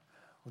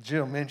Well,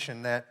 Jill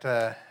mentioned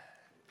that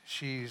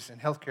she's in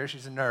healthcare,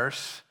 she's a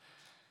nurse,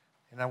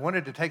 and I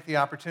wanted to take the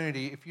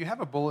opportunity, if you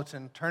have a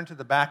bulletin, turn to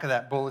the back of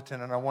that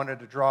bulletin, and I wanted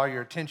to draw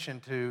your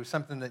attention to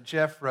something that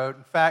Jeff wrote.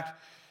 In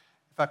fact,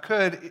 if I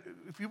could,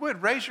 if you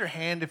would, raise your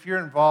hand if you're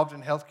involved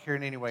in healthcare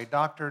in any way,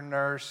 doctor,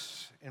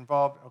 nurse,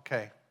 involved,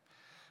 okay.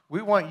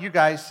 We want you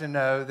guys to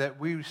know that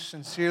we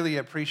sincerely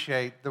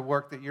appreciate the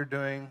work that you're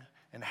doing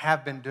and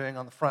have been doing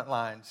on the front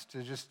lines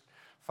to just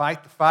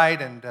fight the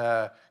fight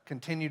and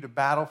continue to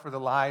battle for the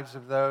lives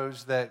of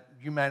those that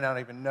you may not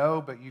even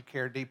know, but you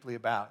care deeply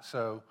about.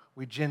 So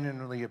we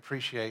genuinely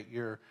appreciate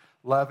your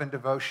love and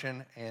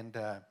devotion, and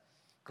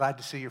glad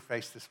to see your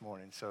face this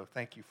morning. So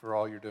thank you for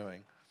all you're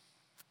doing.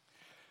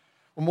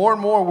 Well, more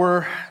and more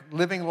we're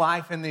living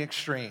life in the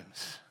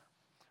extremes.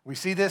 We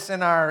see this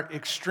in our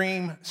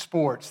extreme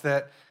sports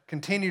that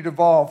continue to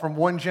evolve from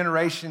one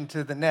generation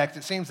to the next.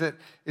 It seems that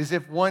as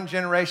if one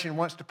generation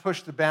wants to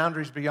push the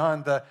boundaries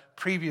beyond the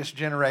previous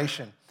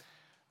generation.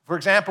 For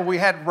example, we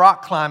had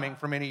rock climbing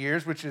for many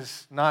years, which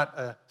is not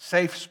a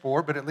safe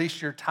sport, but at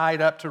least you're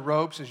tied up to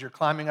ropes as you're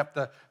climbing up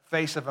the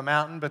face of a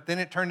mountain. But then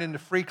it turned into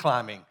free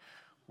climbing,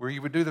 where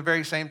you would do the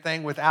very same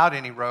thing without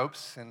any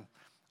ropes. And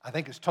I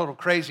think it's total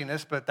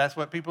craziness, but that's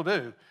what people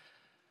do.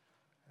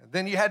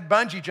 Then you had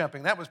bungee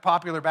jumping. That was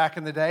popular back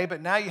in the day,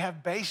 but now you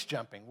have base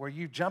jumping, where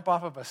you jump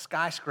off of a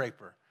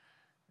skyscraper.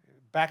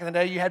 Back in the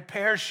day, you had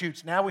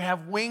parachutes. Now we have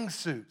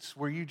wingsuits,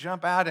 where you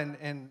jump out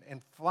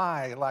and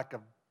fly like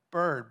a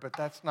bird, but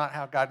that's not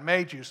how God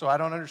made you, so I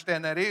don't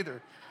understand that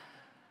either.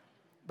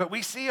 But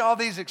we see all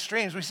these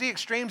extremes. We see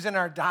extremes in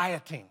our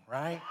dieting,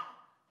 right?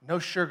 No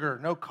sugar,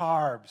 no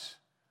carbs,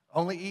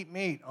 only eat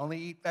meat, only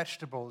eat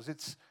vegetables.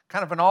 It's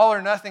kind of an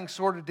all-or-nothing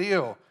sort of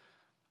deal.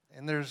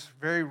 And there's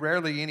very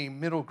rarely any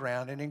middle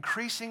ground. And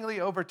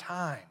increasingly over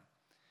time,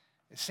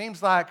 it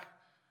seems like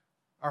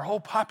our whole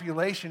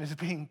population is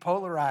being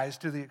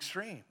polarized to the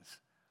extremes.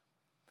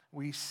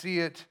 We see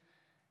it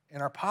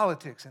in our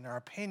politics, in our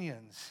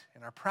opinions,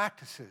 in our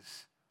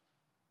practices.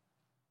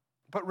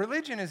 But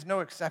religion is no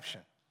exception.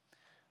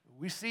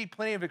 We see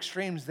plenty of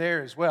extremes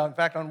there as well. In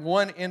fact, on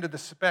one end of the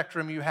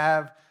spectrum, you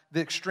have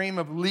the extreme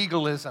of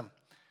legalism,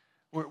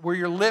 where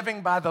you're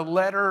living by the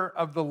letter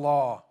of the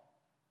law,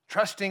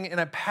 trusting in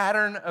a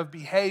pattern of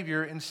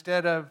behavior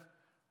instead of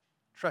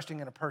trusting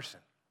in a person.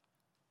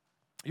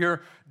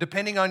 You're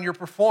depending on your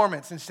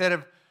performance instead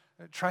of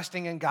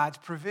trusting in God's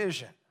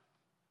provision.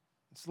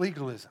 It's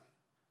legalism.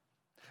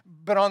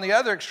 But on the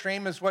other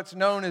extreme is what's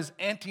known as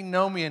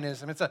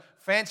antinomianism. It's a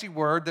fancy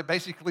word that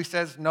basically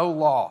says no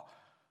law.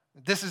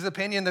 This is the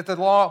opinion that the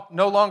law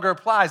no longer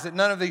applies, that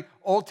none of the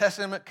Old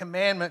Testament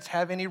commandments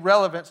have any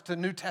relevance to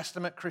New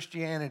Testament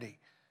Christianity.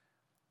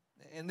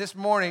 And this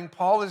morning,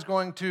 Paul is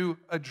going to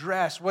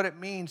address what it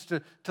means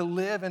to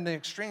live in the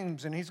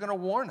extremes, and he's going to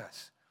warn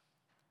us.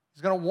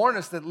 He's going to warn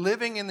us that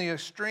living in the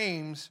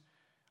extremes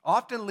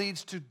often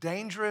leads to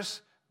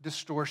dangerous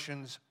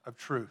distortions of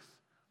truth.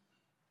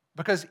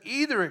 Because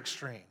either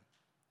extreme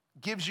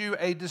gives you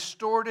a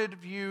distorted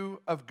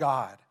view of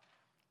God.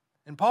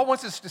 And Paul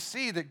wants us to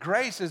see that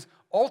grace is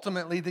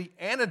ultimately the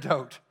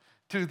antidote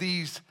to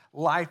these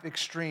life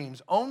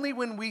extremes. Only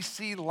when we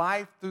see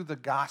life through the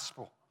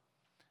gospel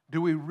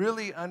do we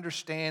really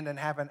understand and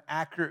have an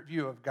accurate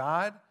view of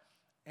God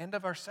and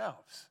of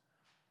ourselves.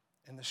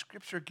 And the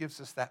Scripture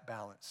gives us that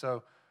balance.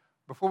 So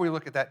before we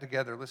look at that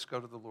together, let's go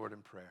to the Lord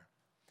in prayer.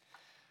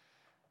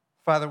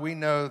 Father, we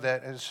know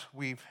that as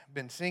we've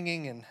been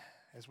singing and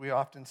as we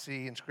often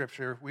see in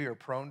Scripture, we are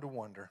prone to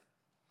wonder.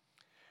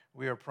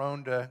 We are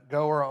prone to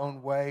go our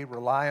own way,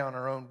 rely on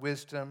our own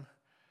wisdom,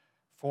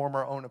 form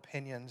our own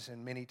opinions,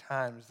 and many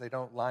times they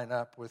don't line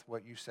up with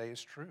what you say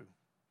is true.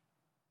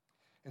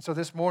 And so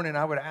this morning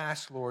I would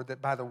ask, Lord,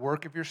 that by the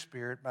work of your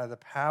Spirit, by the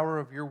power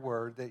of your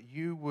word, that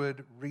you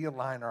would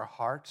realign our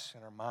hearts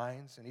and our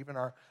minds and even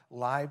our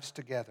lives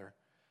together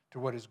to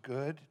what is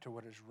good, to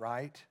what is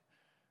right,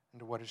 and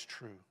to what is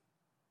true.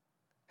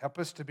 Help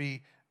us to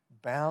be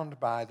bound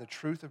by the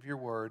truth of your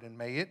word, and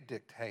may it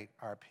dictate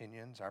our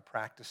opinions, our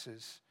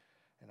practices,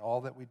 and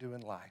all that we do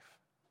in life.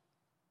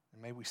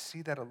 And may we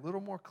see that a little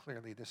more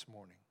clearly this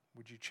morning.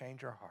 Would you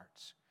change our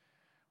hearts?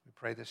 We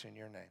pray this in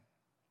your name.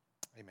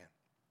 Amen.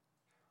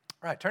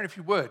 All right, turn if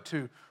you would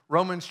to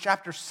Romans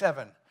chapter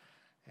 7.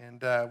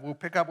 And we'll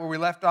pick up where we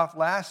left off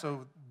last.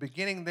 So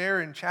beginning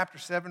there in chapter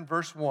 7,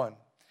 verse 1.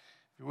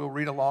 If you will,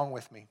 read along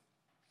with me.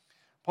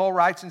 Paul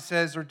writes and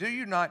says, "Or do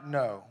you not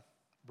know,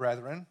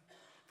 brethren,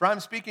 for I'm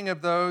speaking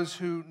of those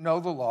who know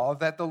the law,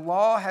 that the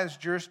law has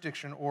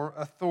jurisdiction or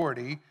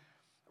authority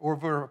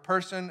over a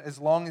person as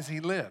long as he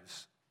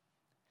lives.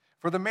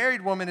 For the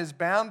married woman is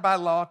bound by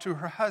law to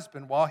her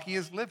husband while he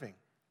is living.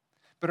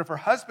 But if her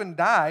husband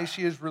dies,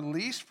 she is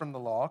released from the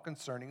law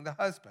concerning the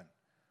husband.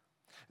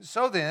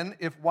 So then,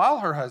 if while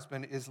her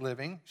husband is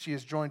living, she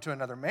is joined to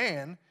another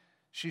man,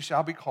 she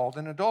shall be called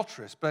an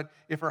adulteress. But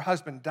if her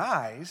husband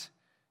dies,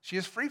 she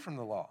is free from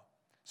the law,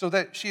 so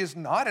that she is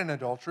not an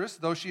adulteress,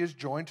 though she is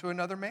joined to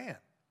another man.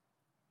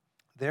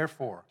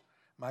 Therefore,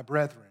 my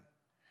brethren,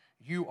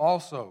 you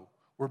also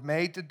were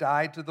made to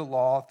die to the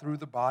law through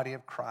the body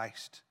of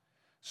Christ,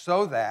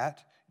 so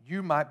that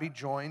you might be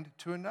joined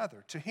to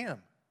another, to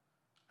him,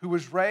 who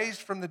was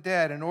raised from the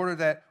dead in order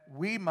that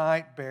we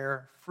might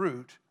bear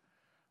fruit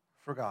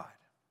for God.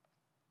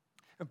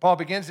 And Paul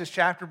begins this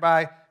chapter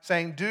by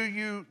saying, do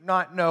you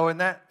not know? And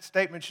that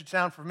statement should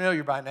sound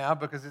familiar by now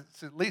because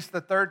it's at least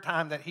the third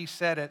time that he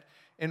said it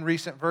in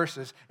recent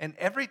verses. And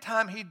every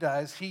time he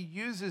does, he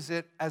uses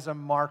it as a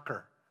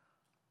marker.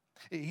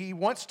 He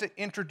wants to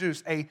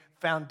introduce a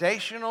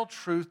foundational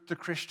truth to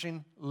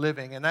Christian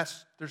living, and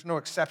there's no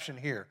exception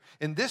here.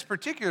 In this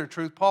particular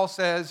truth, Paul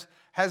says,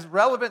 has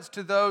relevance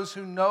to those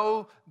who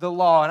know the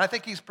law. And I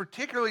think he's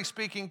particularly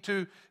speaking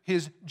to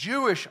his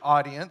Jewish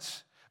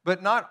audience,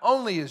 but not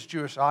only his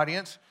Jewish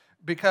audience,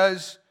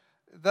 because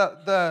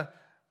the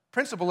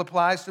principle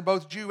applies to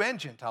both Jew and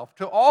Gentile,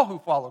 to all who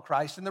follow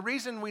Christ. And the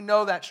reason we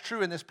know that's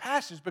true in this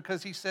passage is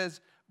because he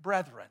says,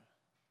 brethren.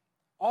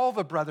 All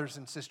the brothers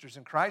and sisters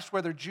in Christ,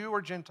 whether Jew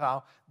or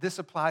Gentile, this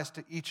applies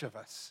to each of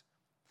us.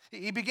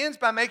 He begins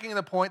by making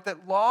the point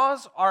that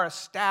laws are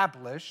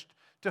established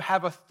to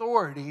have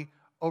authority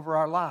over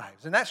our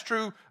lives. And that's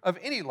true of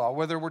any law,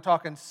 whether we're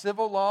talking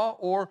civil law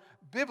or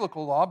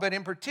biblical law. But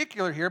in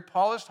particular here,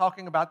 Paul is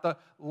talking about the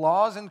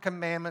laws and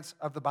commandments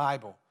of the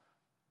Bible.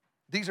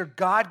 These are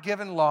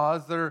God-given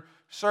laws that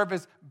serve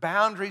as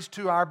boundaries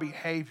to our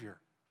behavior.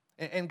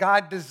 And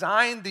God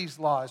designed these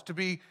laws to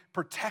be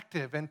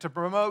protective and to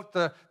promote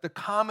the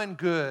common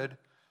good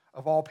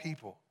of all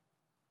people.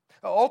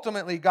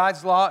 Ultimately,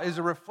 God's law is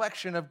a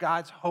reflection of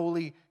God's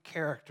holy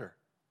character.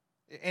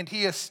 And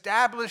he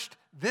established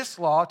this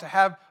law to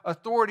have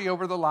authority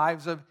over the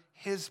lives of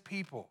his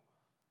people.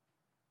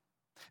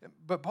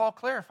 But Paul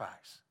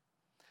clarifies,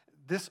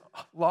 this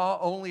law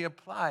only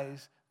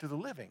applies to the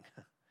living.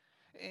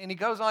 And he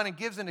goes on and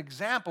gives an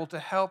example to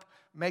help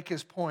make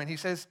his point. He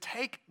says,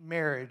 take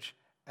marriage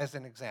as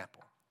an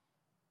example.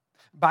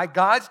 By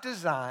God's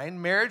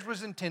design, marriage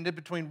was intended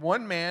between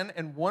one man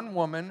and one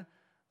woman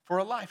for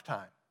a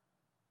lifetime.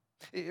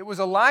 It was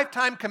a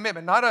lifetime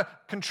commitment, not a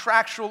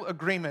contractual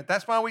agreement.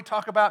 That's why we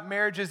talk about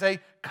marriage as a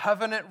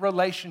covenant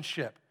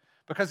relationship.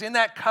 Because in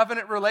that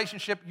covenant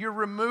relationship, you're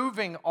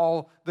removing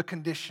all the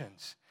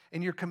conditions.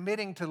 And you're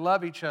committing to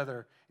love each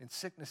other in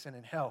sickness and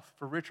in health,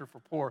 for rich or for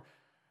poor,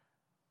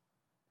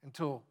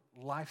 until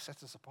life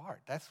sets us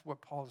apart. That's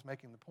what Paul is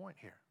making the point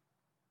here.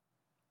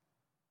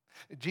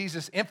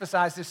 Jesus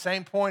emphasized this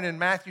same point in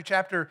Matthew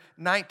chapter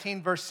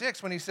 19, verse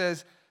 6, when he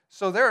says,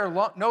 so there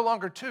are no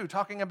longer two,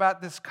 talking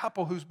about this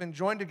couple who's been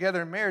joined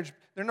together in marriage.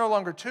 They're no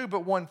longer two,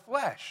 but one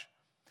flesh.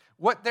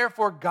 What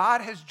therefore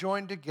God has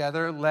joined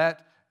together,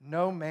 let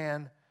no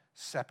man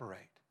separate.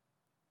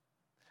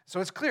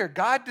 So it's clear,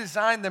 God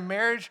designed the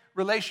marriage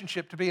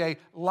relationship to be a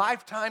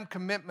lifetime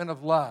commitment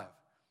of love.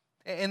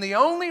 And the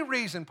only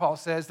reason, Paul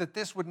says, that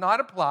this would not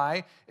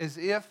apply is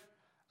if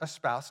a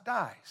spouse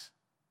dies.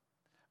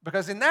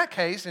 Because in that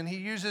case, and he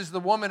uses the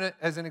woman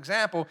as an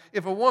example,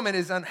 if a woman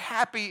is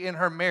unhappy in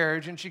her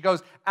marriage and she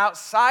goes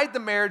outside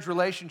the marriage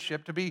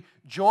relationship to be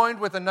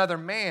joined with another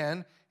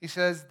man, he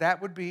says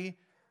that would be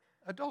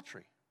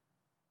adultery.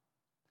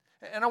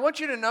 And I want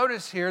you to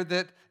notice here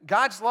that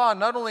God's law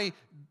not only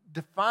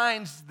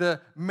defines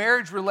the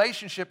marriage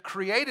relationship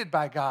created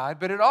by God,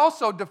 but it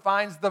also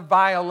defines the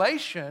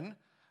violation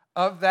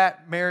of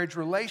that marriage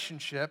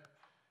relationship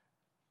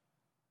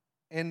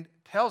and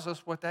tells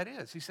us what that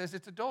is. He says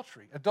it's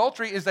adultery.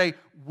 Adultery is a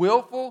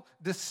willful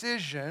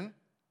decision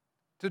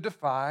to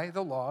defy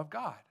the law of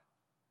God.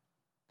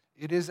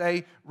 It is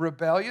a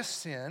rebellious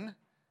sin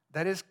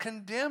that is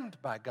condemned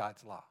by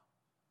God's law.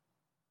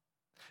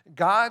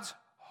 God's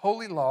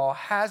holy law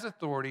has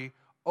authority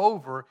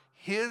over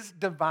his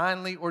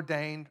divinely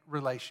ordained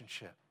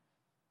relationship.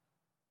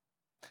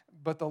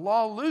 But the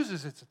law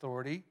loses its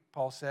authority,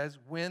 Paul says,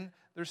 when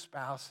their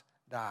spouse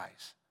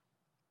dies.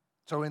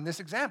 So in this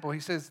example, he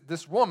says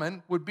this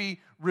woman would be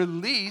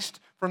released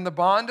from the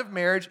bond of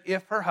marriage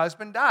if her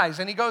husband dies.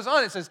 And he goes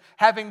on, it says,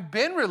 having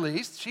been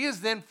released, she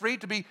is then free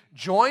to be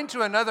joined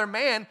to another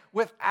man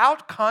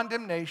without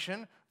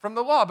condemnation from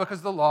the law,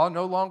 because the law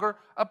no longer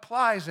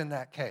applies in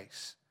that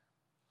case.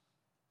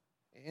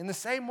 In the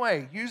same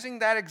way, using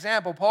that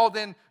example, Paul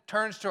then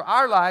turns to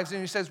our lives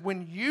and he says,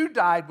 when you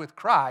died with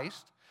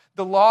Christ,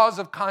 the laws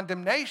of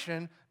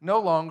condemnation no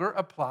longer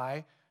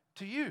apply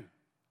to you.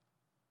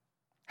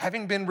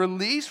 Having been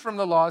released from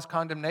the law's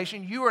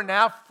condemnation, you are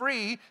now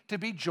free to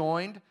be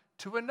joined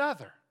to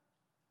another.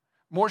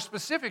 More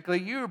specifically,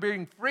 you are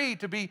being free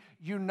to be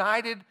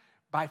united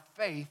by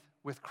faith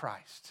with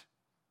Christ.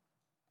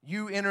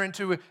 You enter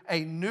into a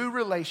new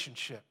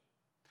relationship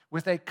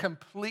with a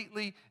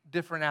completely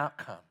different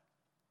outcome.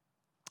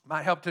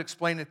 Might help to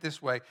explain it this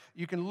way.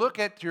 You can look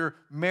at your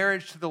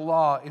marriage to the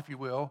law, if you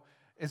will,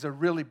 as a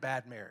really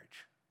bad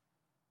marriage.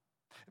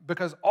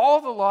 Because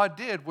all the law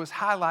did was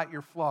highlight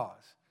your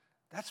flaws.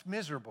 That's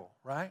miserable,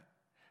 right?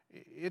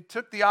 It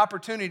took the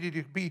opportunity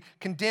to be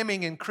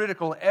condemning and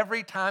critical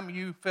every time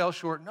you fell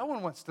short. No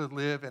one wants to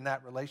live in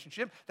that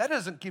relationship. That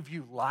doesn't give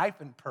you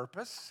life and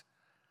purpose.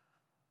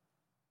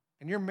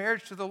 In your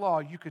marriage to the law,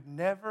 you could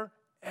never,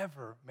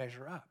 ever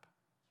measure up.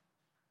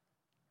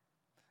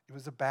 It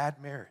was a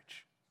bad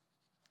marriage.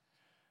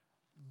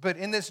 But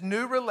in this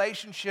new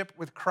relationship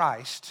with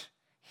Christ,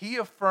 He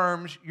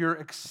affirms your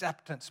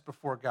acceptance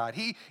before God.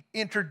 He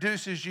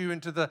introduces you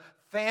into the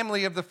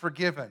family of the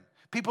forgiven.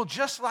 People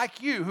just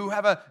like you who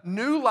have a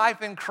new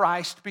life in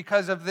Christ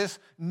because of this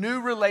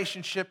new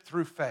relationship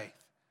through faith.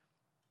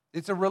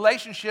 It's a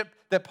relationship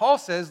that Paul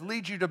says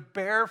leads you to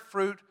bear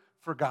fruit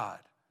for God.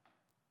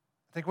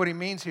 I think what he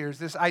means here is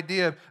this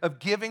idea of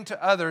giving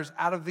to others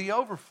out of the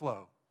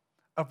overflow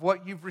of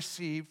what you've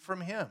received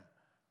from Him.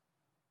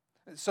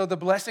 So the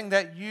blessing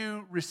that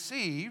you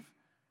receive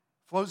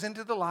flows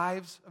into the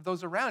lives of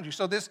those around you.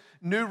 So this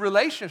new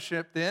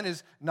relationship then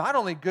is not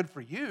only good for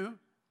you,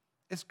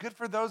 it's good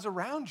for those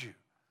around you.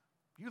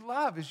 You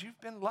love as you've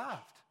been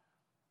loved.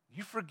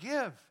 You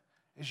forgive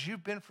as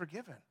you've been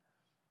forgiven.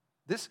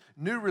 This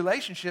new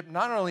relationship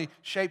not only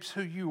shapes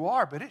who you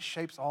are, but it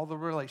shapes all the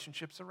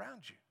relationships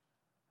around you.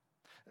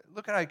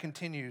 Look at how it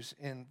continues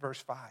in verse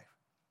 5.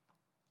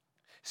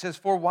 It says,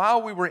 "For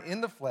while we were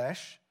in the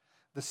flesh,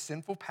 the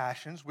sinful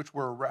passions which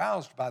were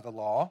aroused by the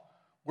law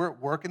were at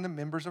work in the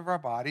members of our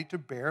body to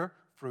bear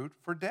fruit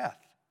for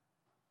death.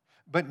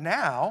 But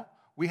now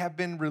we have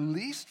been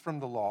released from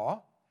the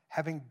law,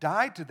 having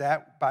died to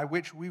that by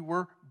which we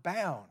were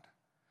bound,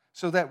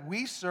 so that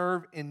we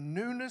serve in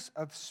newness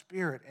of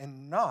spirit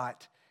and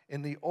not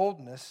in the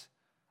oldness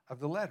of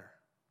the letter."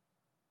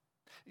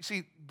 You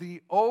see,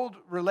 the old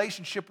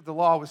relationship with the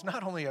law was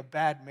not only a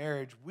bad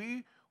marriage,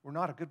 we were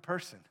not a good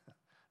person.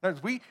 In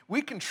other words,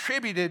 we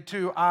contributed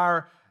to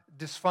our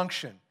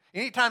dysfunction.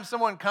 Anytime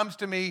someone comes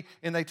to me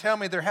and they tell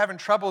me they're having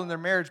trouble in their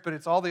marriage, but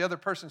it's all the other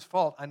person's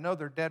fault, I know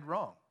they're dead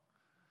wrong.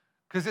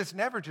 Because it's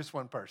never just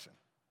one person.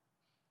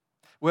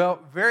 Well,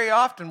 very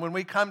often when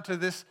we come to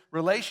this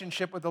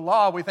relationship with the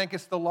law, we think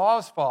it's the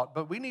law's fault,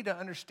 but we need to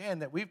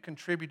understand that we've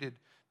contributed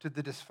to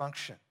the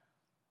dysfunction.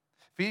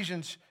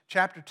 Ephesians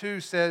chapter 2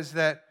 says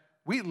that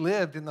we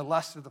lived in the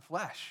lust of the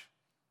flesh,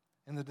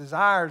 in the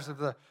desires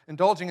of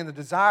indulging in the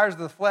desires of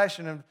the flesh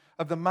and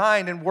of the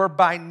mind, and were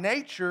by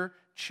nature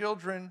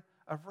children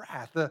of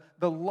wrath.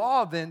 The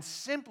law then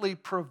simply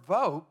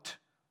provoked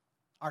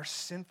our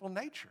sinful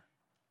nature.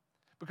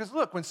 Because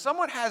look, when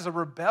someone has a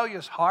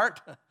rebellious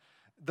heart,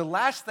 the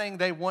last thing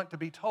they want to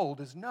be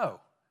told is no.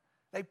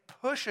 They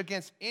push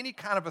against any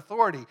kind of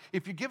authority.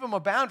 If you give them a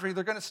boundary,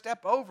 they're going to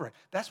step over it.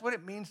 That's what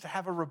it means to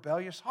have a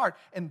rebellious heart.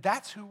 And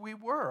that's who we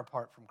were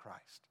apart from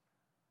Christ.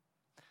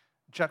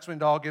 Chuck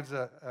Swindoll gives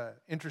an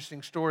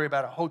interesting story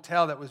about a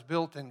hotel that was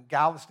built in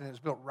Galveston. It was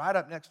built right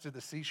up next to the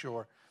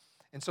seashore.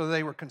 And so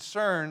they were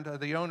concerned,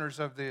 the owners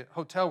of the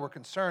hotel were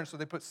concerned, so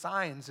they put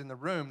signs in the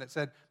room that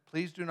said,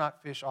 "Please do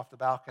not fish off the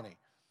balcony."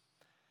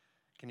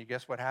 Can you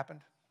guess what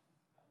happened?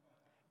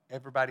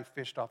 Everybody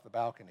fished off the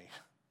balcony.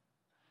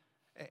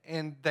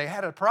 And they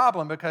had a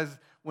problem because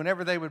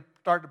whenever they would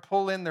start to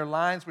pull in their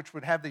lines, which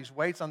would have these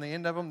weights on the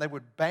end of them, they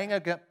would bang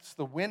against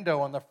the window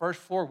on the first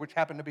floor, which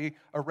happened to be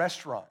a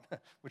restaurant,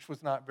 which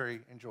was not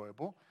very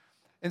enjoyable.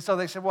 And so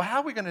they said, well, how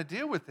are we going to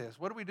deal with this?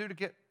 What do we do to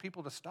get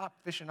people to stop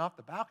fishing off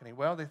the balcony?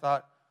 Well, they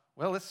thought,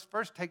 well, let's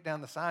first take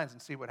down the signs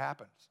and see what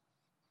happens.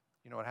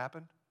 You know what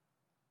happened?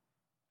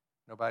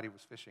 Nobody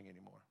was fishing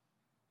anymore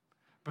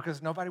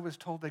because nobody was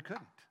told they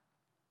couldn't.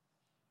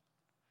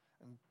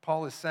 And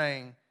Paul is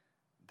saying,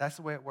 that's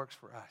the way it works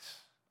for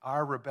us.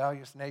 Our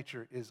rebellious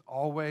nature is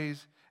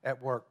always at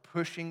work,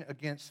 pushing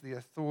against the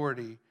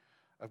authority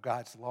of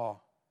God's law.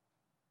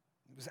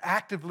 It was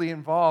actively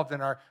involved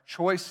in our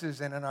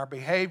choices and in our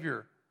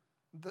behavior.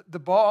 The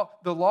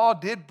law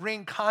did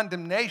bring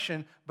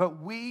condemnation, but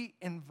we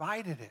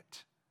invited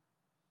it.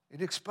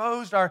 It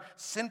exposed our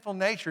sinful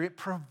nature. It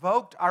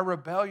provoked our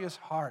rebellious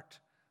heart.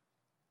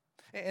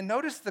 And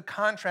notice the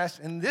contrast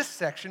in this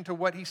section to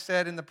what he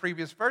said in the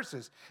previous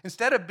verses.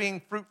 Instead of being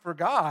fruit for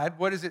God,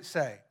 what does it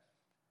say?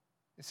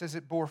 It says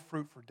it bore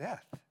fruit for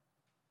death.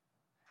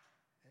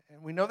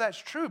 And we know that's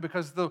true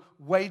because the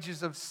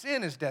wages of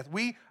sin is death.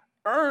 We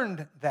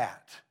earned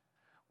that.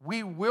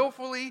 We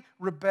willfully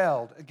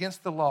rebelled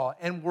against the law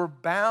and were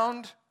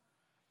bound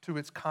to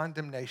its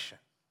condemnation.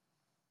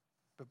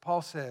 But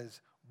Paul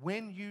says,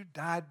 when you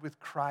died with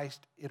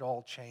Christ, it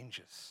all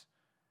changes.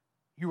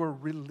 You are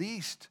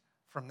released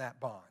from that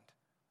bond.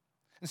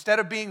 Instead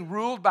of being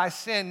ruled by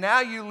sin, now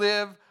you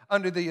live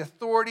under the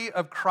authority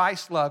of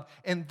Christ's love.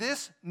 And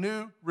this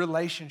new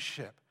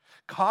relationship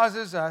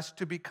causes us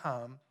to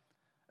become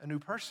a new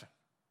person.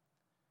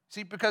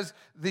 See, because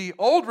the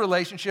old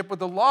relationship with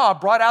the law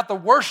brought out the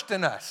worst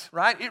in us,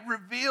 right? It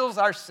reveals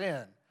our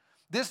sin.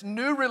 This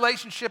new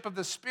relationship of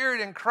the Spirit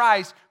in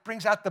Christ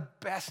brings out the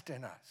best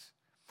in us.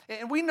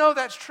 And we know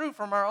that's true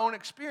from our own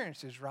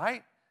experiences,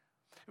 right?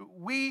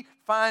 We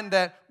find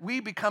that we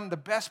become the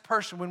best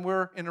person when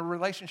we're in a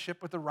relationship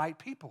with the right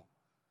people.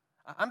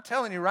 I'm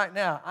telling you right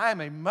now, I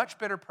am a much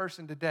better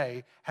person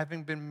today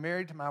having been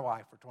married to my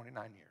wife for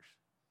 29 years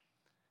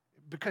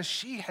because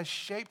she has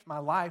shaped my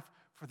life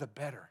for the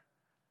better.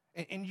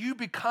 And you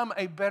become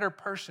a better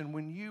person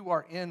when you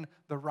are in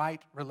the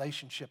right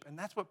relationship. And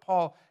that's what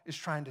Paul is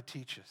trying to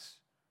teach us.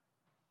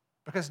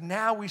 Because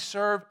now we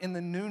serve in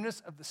the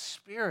newness of the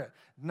Spirit,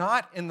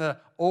 not in the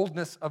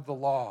oldness of the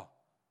law.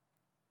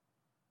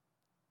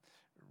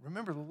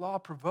 Remember, the law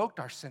provoked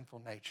our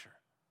sinful nature.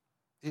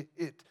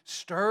 It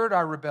stirred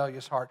our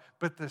rebellious heart.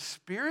 But the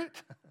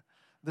Spirit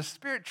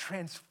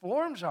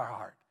transforms our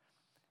heart.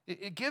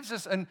 It gives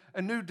us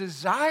a new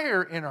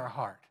desire in our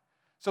heart.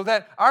 So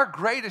that our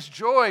greatest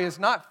joy is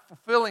not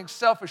fulfilling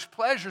selfish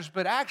pleasures,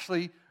 but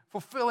actually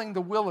fulfilling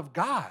the will of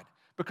God.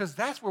 Because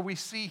that's where we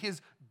see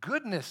His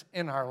goodness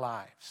in our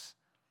lives.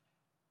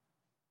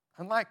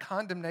 Unlike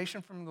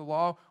condemnation from the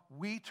law,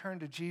 we turn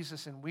to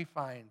Jesus and we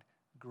find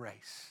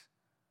grace.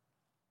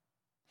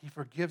 He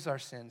forgives our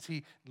sins.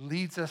 He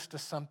leads us to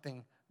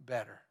something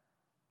better.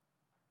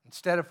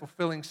 Instead of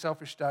fulfilling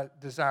selfish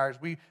desires,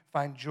 we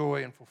find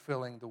joy in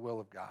fulfilling the will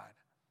of God.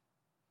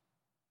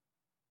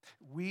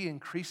 We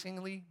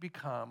increasingly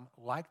become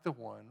like the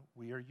one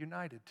we are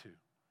united to.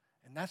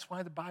 And that's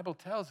why the Bible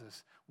tells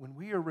us when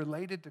we are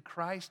related to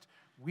Christ,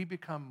 we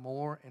become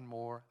more and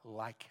more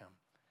like Him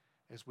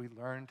as we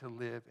learn to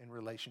live in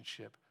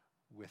relationship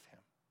with Him.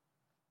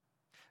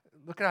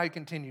 Look at how he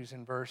continues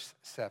in verse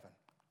 7.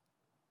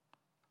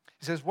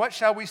 He says, "What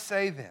shall we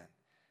say then?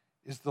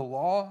 Is the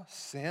law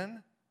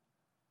sin?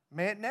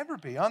 May it never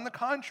be. On the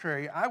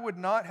contrary, I would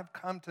not have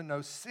come to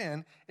know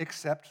sin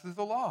except through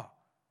the law.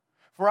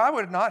 For I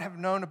would not have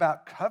known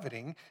about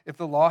coveting if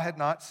the law had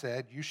not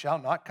said, 'You shall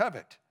not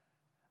covet.'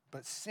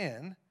 But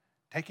sin,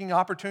 taking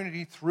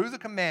opportunity through the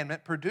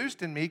commandment,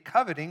 produced in me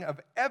coveting of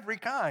every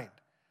kind.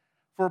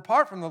 For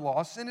apart from the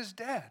law, sin is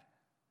dead.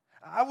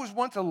 I was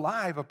once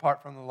alive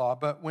apart from the law,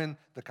 but when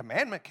the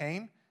commandment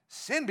came,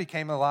 sin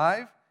became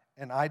alive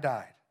and I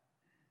died.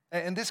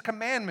 And this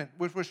commandment,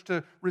 which was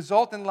to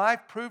result in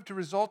life, proved to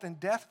result in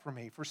death for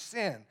me. For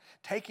sin,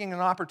 taking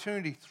an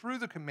opportunity through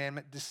the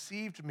commandment,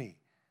 deceived me,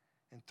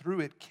 and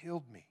through it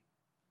killed me.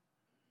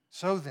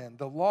 So then,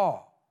 the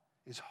law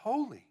is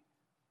holy.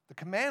 The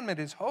commandment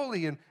is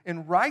holy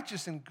and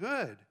righteous and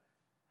good.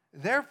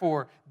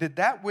 Therefore, did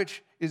that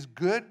which is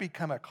good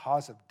become a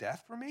cause of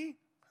death for me?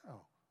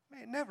 No,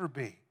 may it never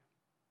be.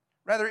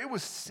 Rather, it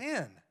was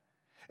sin,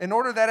 in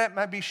order that it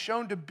might be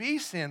shown to be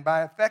sin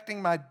by effecting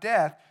my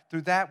death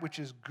through that which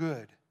is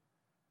good,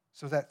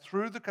 so that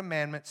through the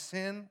commandment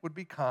sin would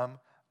become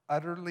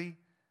utterly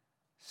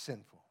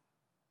sinful."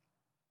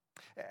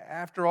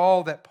 After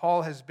all that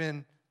Paul has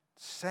been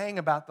saying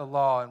about the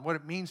law and what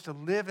it means to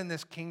live in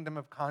this kingdom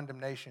of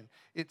condemnation,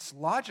 it's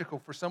logical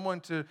for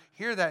someone to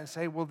hear that and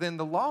say, well, then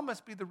the law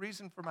must be the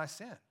reason for my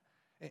sin.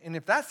 And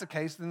if that's the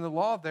case, then the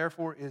law,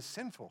 therefore, is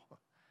sinful.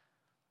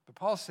 But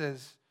Paul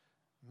says,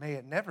 may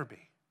it never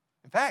be.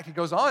 In fact, he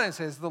goes on and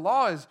says, the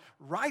law is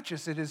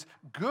righteous, it is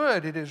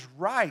good, it is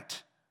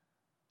right.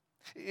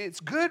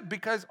 It's good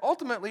because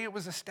ultimately it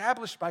was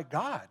established by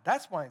God.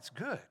 That's why it's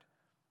good.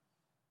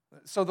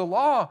 So the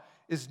law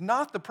is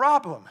not the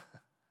problem.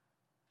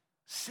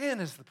 Sin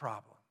is the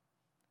problem.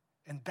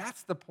 And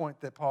that's the point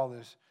that Paul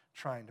is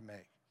trying to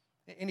make.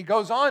 And he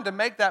goes on to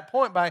make that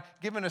point by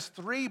giving us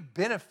 3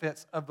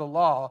 benefits of the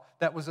law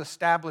that was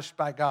established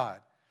by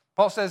God.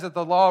 Paul says that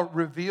the law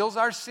reveals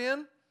our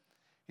sin.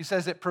 He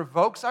says it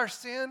provokes our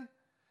sin.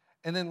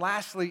 And then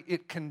lastly,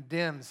 it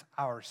condemns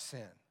our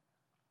sin.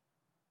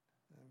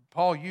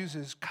 Paul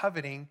uses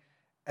coveting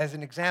as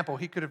an example.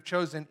 He could have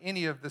chosen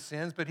any of the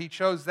sins, but he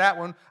chose that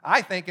one,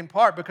 I think, in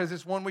part because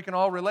it's one we can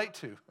all relate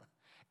to.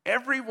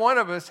 Every one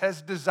of us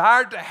has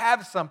desired to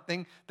have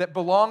something that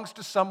belongs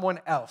to someone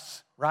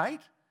else,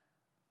 right?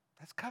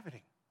 That's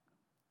coveting.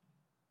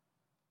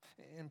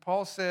 And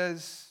Paul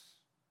says,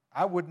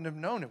 I wouldn't have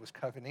known it was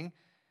coveting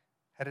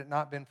had it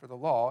not been for the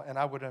law, and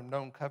I would have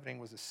known coveting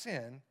was a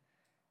sin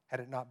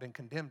had it not been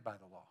condemned by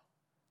the law.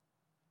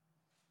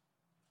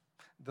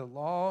 The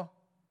law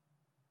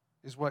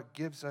is what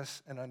gives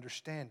us an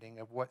understanding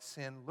of what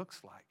sin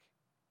looks like.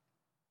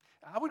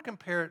 I would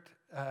compare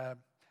it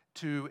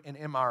to an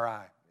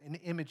MRI, an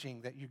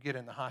imaging that you get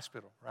in the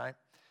hospital, right?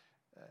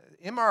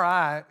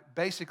 MRI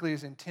basically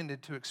is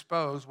intended to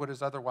expose what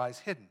is otherwise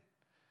hidden.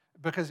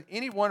 Because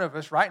any one of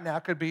us right now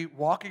could be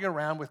walking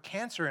around with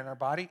cancer in our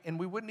body and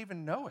we wouldn't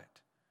even know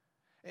it.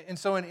 And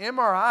so an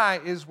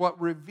MRI is what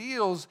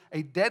reveals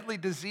a deadly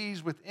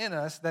disease within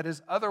us that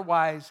is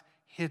otherwise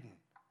hidden.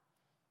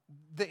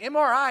 The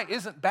MRI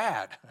isn't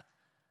bad,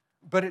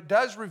 but it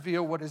does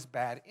reveal what is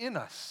bad in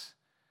us.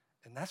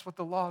 And that's what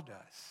the law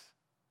does.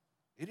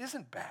 It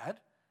isn't bad,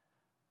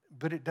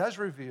 but it does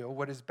reveal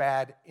what is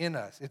bad in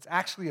us. It's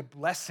actually a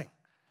blessing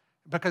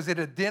because it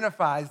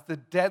identifies the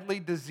deadly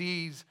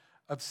disease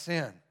of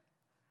sin.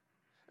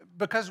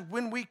 Because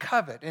when we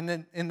covet,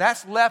 and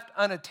that's left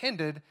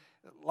unattended,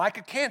 like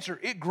a cancer,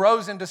 it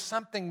grows into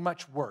something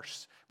much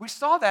worse. We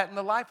saw that in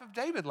the life of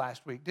David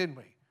last week, didn't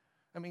we?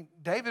 I mean,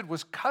 David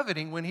was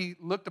coveting when he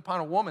looked upon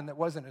a woman that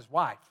wasn't his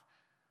wife.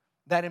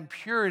 That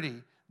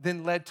impurity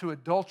then led to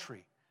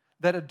adultery.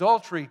 That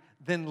adultery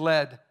then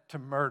led to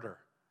murder.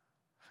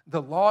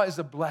 The law is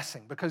a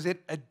blessing because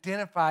it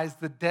identifies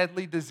the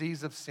deadly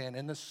disease of sin,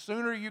 and the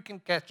sooner you can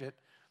catch it,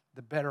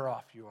 the better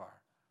off you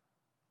are.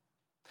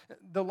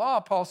 The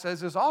law, Paul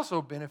says, is also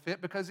a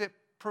benefit because it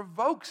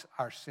provokes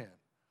our sin.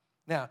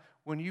 Now,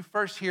 when you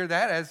first hear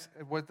that, as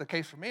was the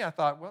case for me, I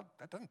thought, well,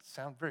 that doesn't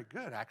sound very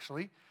good,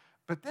 actually.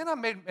 But then it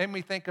made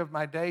me think of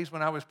my days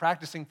when I was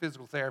practicing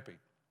physical therapy.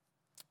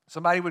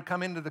 Somebody would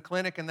come into the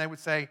clinic and they would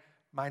say,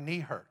 my knee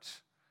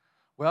hurts.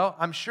 Well,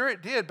 I'm sure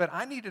it did, but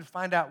I needed to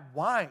find out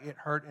why it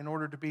hurt in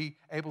order to be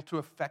able to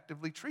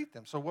effectively treat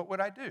them. So what would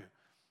I do?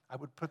 I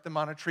would put them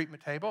on a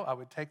treatment table. I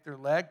would take their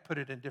leg, put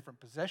it in different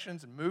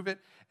positions, and move it.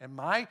 And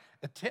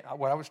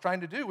what I was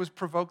trying to do was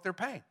provoke their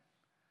pain.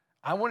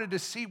 I wanted to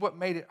see what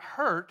made it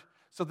hurt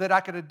so that I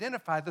could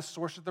identify the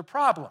source of the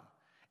problem.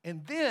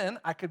 And then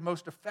I could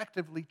most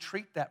effectively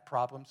treat that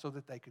problem so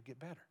that they could get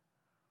better.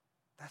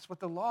 That's what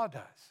the law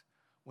does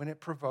when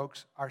it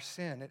provokes our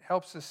sin. It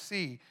helps us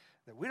see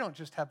that we don't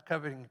just have a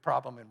coveting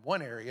problem in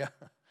one area.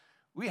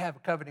 We have a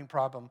coveting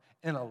problem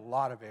in a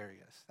lot of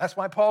areas. That's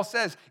why Paul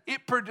says,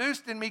 it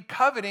produced in me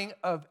coveting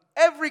of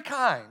every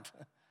kind.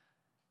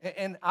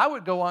 And I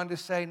would go on to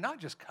say, not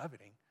just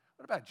coveting.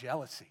 What about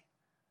jealousy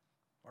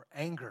or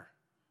anger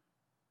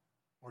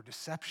or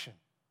deception?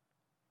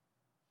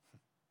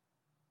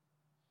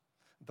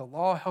 The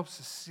law helps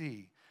us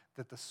see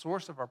that the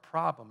source of our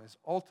problem is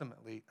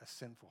ultimately a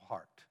sinful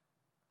heart.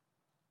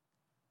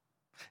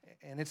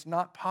 And it's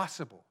not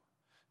possible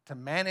to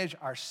manage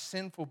our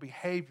sinful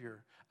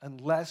behavior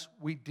unless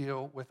we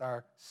deal with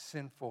our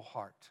sinful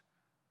heart.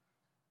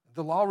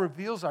 The law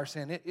reveals our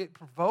sin. It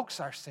provokes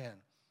our sin.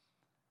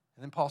 And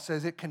then Paul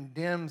says it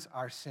condemns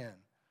our sin.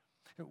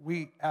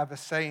 We have a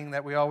saying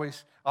that we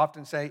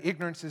often say,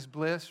 ignorance is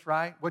bliss,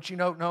 right? What you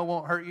don't know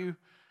won't hurt you.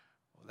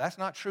 Well, that's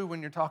not true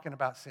when you're talking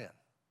about sin.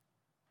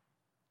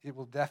 It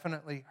will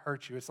definitely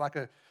hurt you.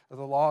 The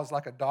law is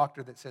like a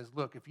doctor that says,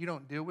 look, if you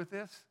don't deal with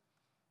this,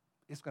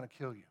 it's going to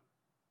kill you.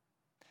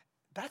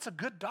 That's a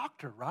good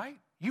doctor, right?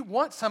 You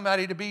want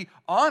somebody to be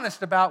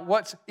honest about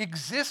what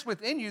exists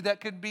within you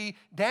that could be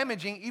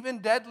damaging, even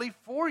deadly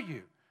for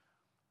you.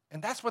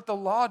 And that's what the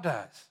law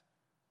does.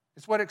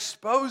 It's what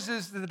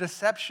exposes the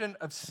deception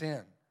of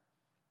sin.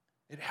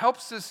 It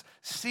helps us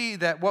see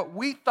that what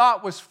we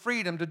thought was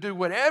freedom to do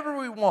whatever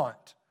we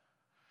want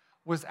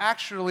was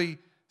actually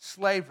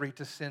slavery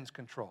to sin's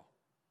control.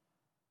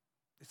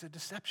 It's a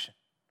deception.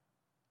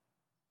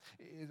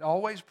 It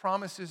always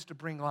promises to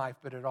bring life,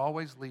 but it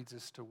always leads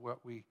us to where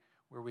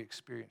we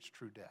experience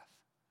true death.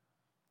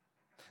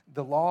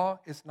 The law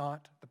is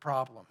not the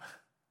problem.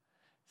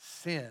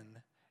 Sin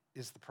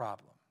is the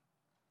problem.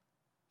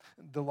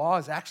 The law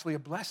is actually a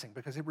blessing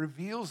because it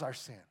reveals our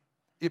sin.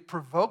 It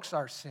provokes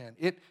our sin.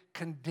 It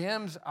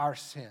condemns our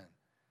sin.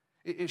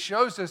 It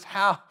shows us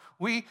how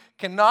we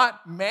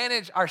cannot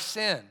manage our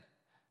sin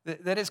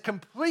that is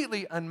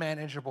completely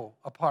unmanageable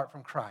apart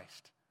from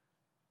Christ.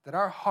 That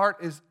our heart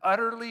is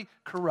utterly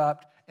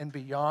corrupt and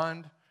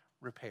beyond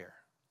repair.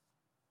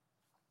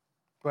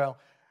 Well,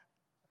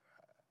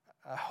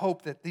 I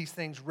hope that these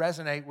things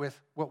resonate with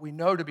what we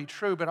know to be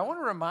true, but I want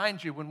to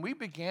remind you, when we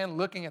began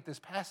looking at this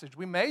passage,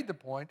 we made the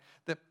point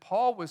that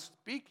Paul was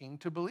speaking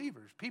to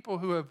believers, people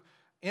who have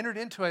entered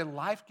into a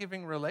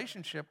life-giving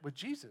relationship with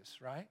Jesus,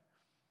 right?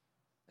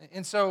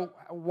 And so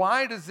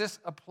why does this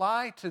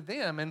apply to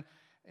them?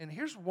 And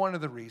here's one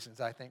of the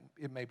reasons I think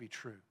it may be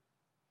true.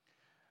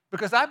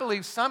 Because I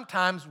believe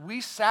sometimes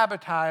we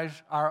sabotage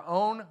our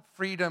own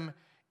freedom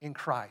in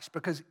Christ.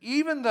 Because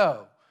even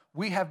though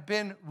we have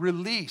been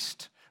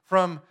released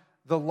from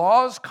the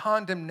law's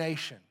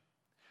condemnation,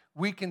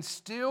 we can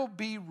still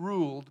be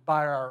ruled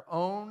by our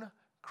own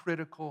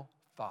critical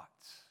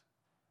thoughts.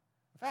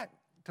 In fact,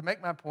 to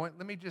make my point,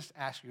 let me just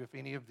ask you if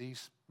any of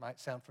these might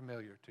sound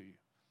familiar to you.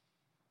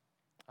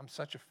 I'm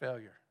such a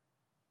failure.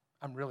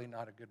 I'm really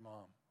not a good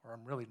mom, or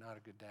I'm really not a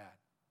good dad.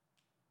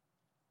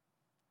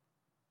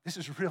 This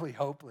is really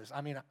hopeless.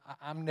 I mean,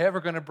 I'm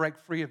never going to break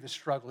free of this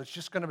struggle. It's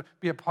just going to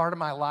be a part of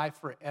my life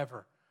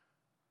forever.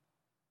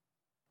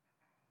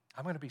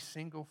 I'm going to be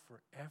single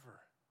forever.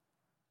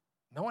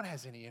 No one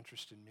has any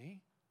interest in me.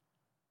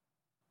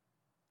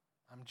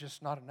 I'm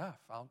just not enough.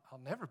 I'll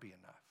never be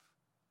enough.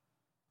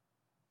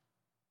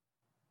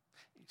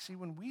 You see,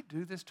 when we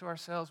do this to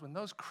ourselves, when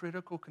those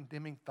critical,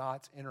 condemning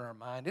thoughts enter our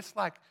mind, it's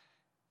like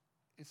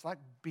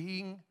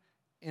being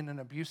in an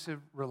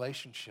abusive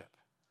relationship.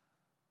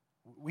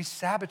 We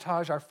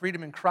sabotage our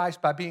freedom in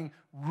Christ by being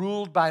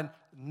ruled by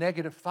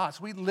negative thoughts.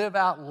 We live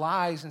out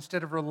lies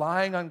instead of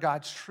relying on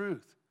God's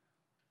truth.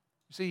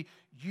 You see,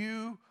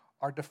 you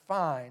are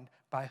defined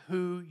by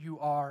who you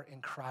are in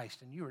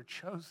Christ, and you are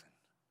chosen.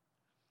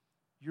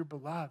 You're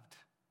beloved.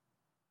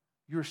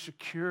 You're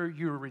secure.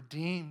 You're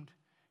redeemed.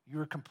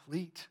 You're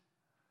complete.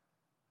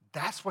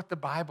 That's what the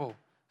Bible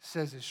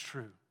says is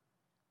true.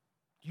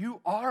 You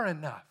are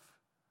enough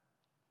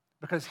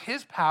because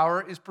His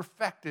power is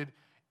perfected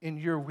in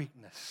your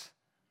weakness.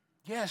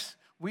 Yes,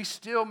 we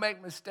still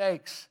make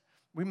mistakes.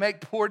 We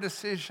make poor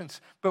decisions,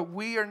 but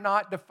we are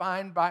not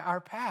defined by our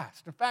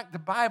past. In fact, the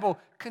Bible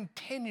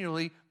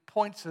continually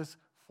points us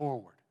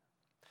forward.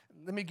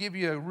 Let me give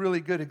you a really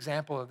good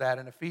example of that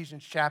in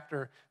Ephesians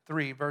chapter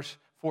 3, verse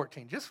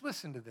 14. Just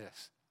listen to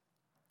this.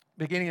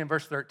 Beginning in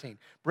verse 13.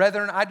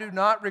 Brethren, I do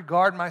not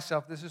regard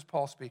myself, this is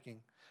Paul speaking,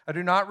 I I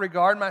do not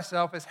regard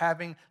myself as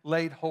having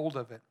laid hold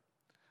of it.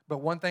 But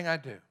one thing I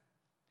do,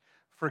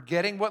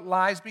 forgetting what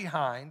lies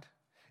behind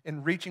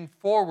and reaching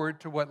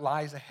forward to what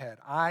lies ahead,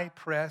 I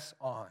press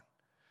on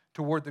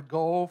toward the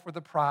goal for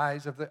the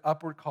prize of the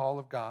upward call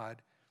of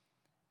God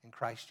in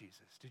Christ Jesus.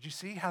 Did you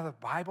see how the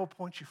Bible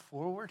points you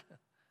forward?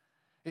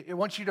 It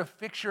wants you to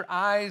fix your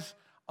eyes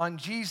on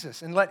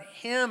Jesus and let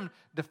Him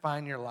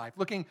define your life,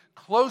 looking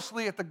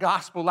closely at the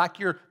gospel like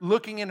you're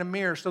looking in a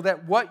mirror so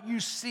that what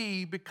you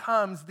see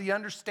becomes the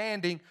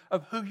understanding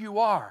of who you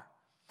are.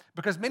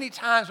 Because many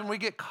times when we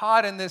get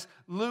caught in this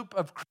loop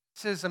of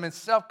criticism and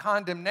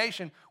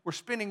self-condemnation, we're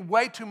spending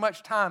way too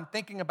much time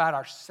thinking about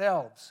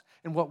ourselves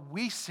and what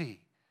we see,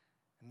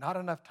 and not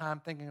enough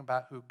time thinking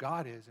about who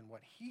God is and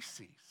what He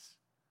sees,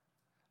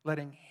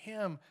 letting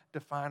Him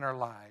define our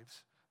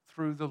lives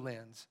through the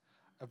lens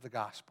of the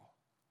gospel.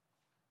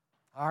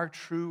 Our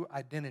true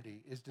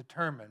identity is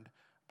determined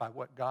by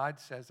what God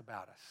says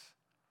about us.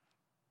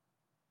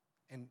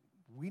 And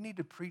we need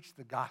to preach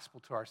the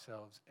gospel to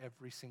ourselves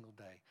every single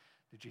day.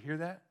 Did you hear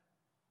that?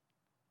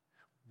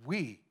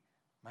 We,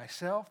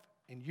 myself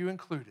and you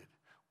included,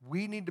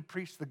 we need to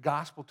preach the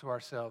gospel to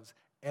ourselves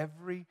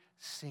every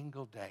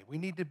single day. We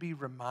need to be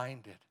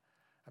reminded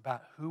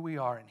about who we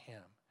are in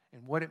Him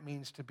and what it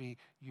means to be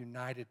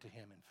united to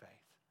Him in faith.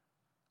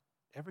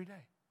 Every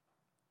day.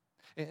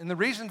 And the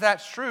reason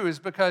that's true is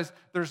because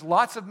there's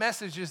lots of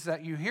messages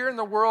that you hear in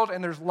the world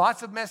and there's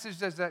lots of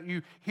messages that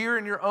you hear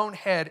in your own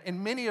head,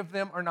 and many of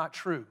them are not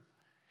true.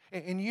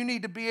 And you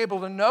need to be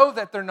able to know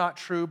that they're not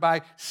true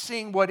by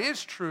seeing what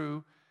is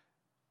true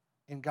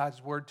in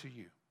God's word to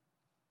you.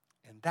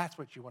 And that's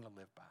what you want to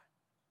live by.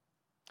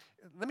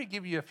 Let me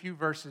give you a few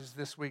verses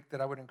this week that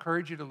I would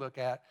encourage you to look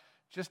at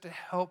just to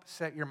help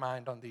set your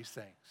mind on these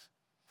things.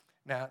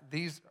 Now,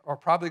 these are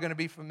probably going to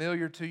be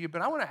familiar to you,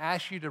 but I want to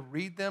ask you to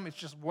read them.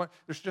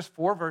 There's just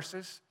 4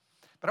 verses,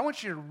 but I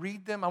want you to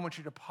read them. I want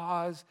you to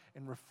pause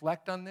and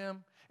reflect on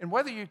them. And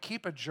whether you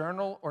keep a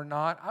journal or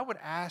not, I would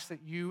ask that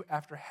you,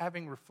 after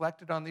having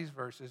reflected on these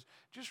verses,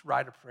 just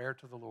write a prayer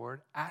to the Lord,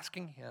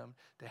 asking Him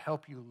to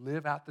help you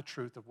live out the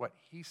truth of what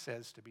He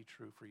says to be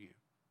true for you.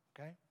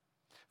 Okay?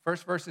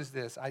 First verse is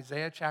this,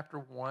 Isaiah chapter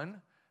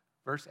 1,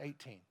 verse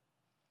 18.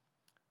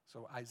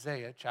 So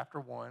Isaiah chapter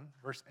 1,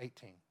 verse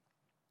 18.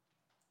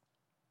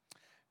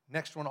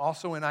 Next one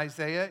also in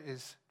Isaiah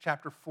is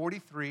chapter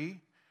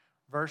 43,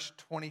 verse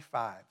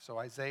 25. So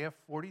Isaiah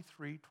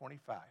 43,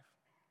 25.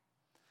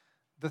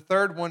 The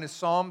third one is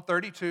Psalm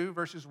 32,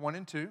 verses 1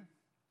 and 2.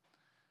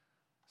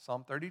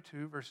 Psalm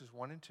 32, verses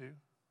 1 and 2.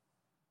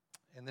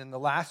 And then the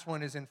last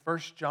one is in 1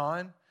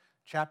 John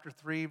chapter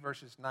 3,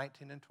 verses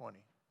 19 and 20.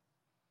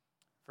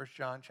 1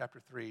 John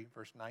chapter 3,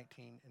 verse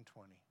 19 and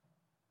 20.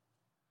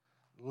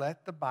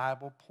 Let the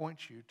Bible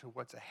point you to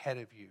what's ahead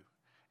of you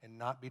and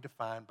not be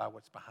defined by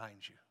what's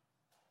behind you.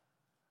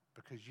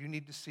 Because you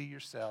need to see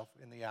yourself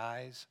in the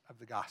eyes of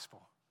the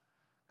gospel,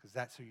 because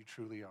that's who you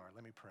truly are.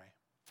 Let me pray.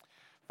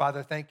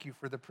 Father, thank you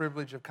for the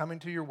privilege of coming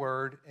to your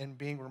word and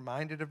being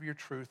reminded of your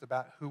truth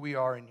about who we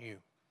are in you.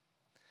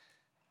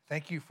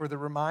 Thank you for the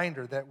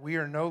reminder that we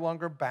are no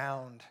longer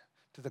bound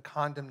to the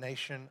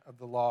condemnation of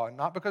the law. And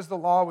not because the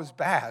law was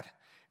bad.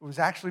 It was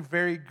actually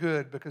very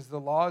good, because the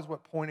law is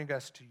what pointed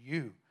us to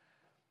you,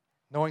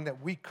 knowing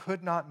that we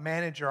could not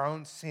manage our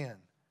own sin,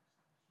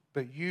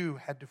 but you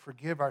had to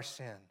forgive our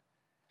sin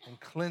and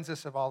cleanse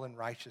us of all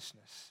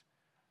unrighteousness.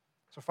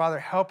 So, Father,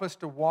 help us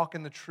to walk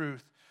in the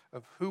truth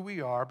of who we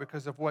are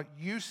because of what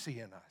you see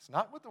in us.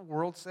 Not what the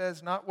world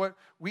says, not what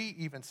we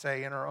even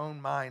say in our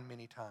own mind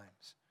many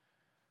times.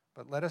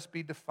 But let us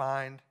be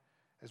defined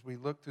as we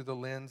look through the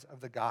lens of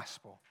the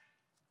gospel.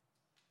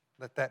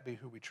 Let that be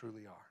who we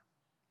truly are.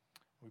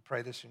 We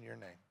pray this in your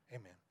name.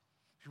 Amen.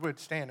 If you would,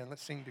 stand and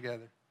let's sing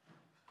together.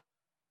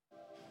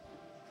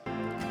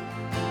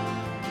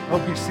 I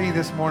hope you see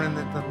this morning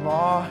that the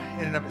law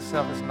in and of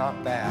itself is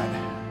not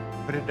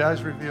bad, but it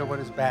does reveal what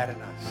is bad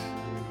in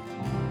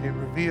us. It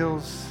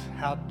reveals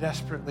how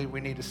desperately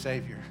we need a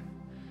Savior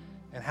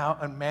and how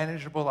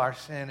unmanageable our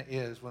sin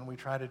is when we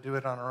try to do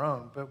it on our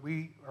own. But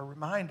we are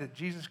reminded,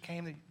 Jesus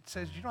came that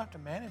says you don't have to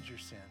manage your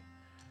sin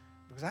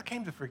because I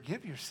came to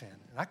forgive your sin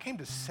and I came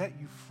to set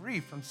you free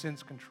from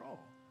sin's control.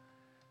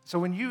 So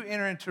when you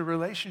enter into a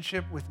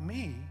relationship with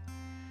me,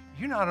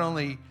 you not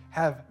only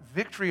have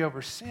victory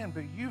over sin,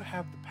 but you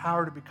have the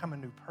power to become a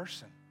new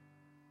person.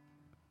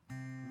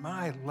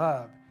 My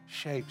love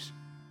shapes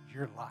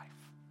your life.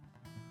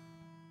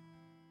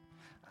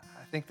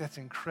 I think that's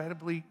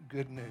incredibly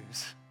good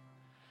news.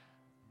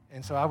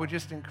 And so I would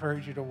just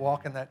encourage you to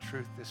walk in that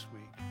truth this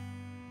week.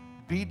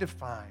 Be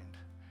defined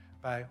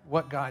by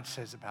what God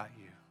says about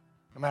you.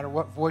 No matter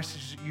what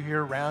voices you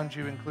hear around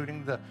you,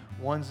 including the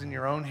ones in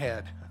your own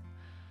head,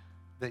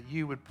 that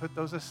you would put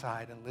those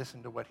aside and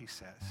listen to what He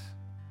says.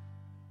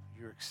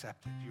 You're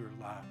accepted. You're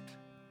loved.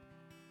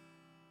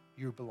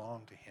 You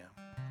belong to Him.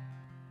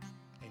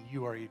 And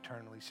you are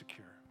eternally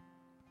secure.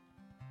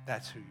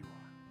 That's who you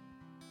are.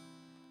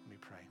 Let me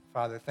pray.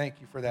 Father,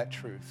 thank you for that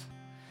truth,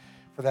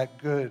 for that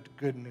good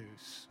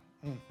news.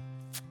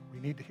 We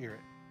need to hear it.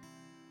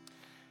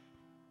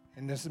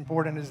 And as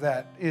important as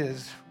that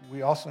is,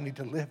 we also need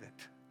to live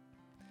it.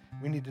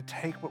 We need to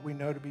take what we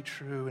know to be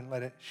true and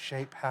let it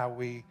shape how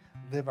we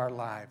live our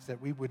lives,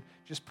 that we would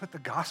just put the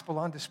gospel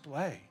on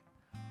display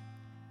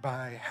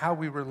by how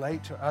we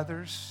relate to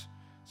others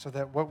so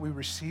that what we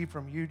receive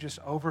from you just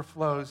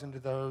overflows into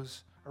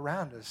those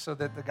around us, so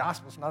that the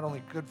gospel is not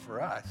only good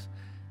for us,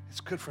 it's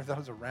good for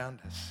those around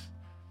us.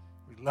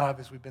 We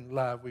love as we've been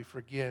loved. We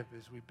forgive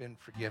as we've been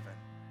forgiven.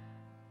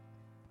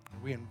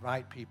 We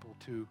invite people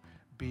to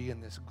be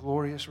in this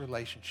glorious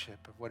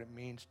relationship of what it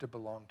means to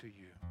belong to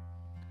you,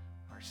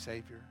 our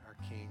Savior, our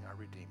King, our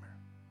Redeemer.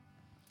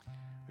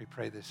 We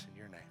pray this in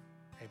your name.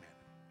 Amen.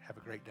 Have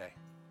a great day.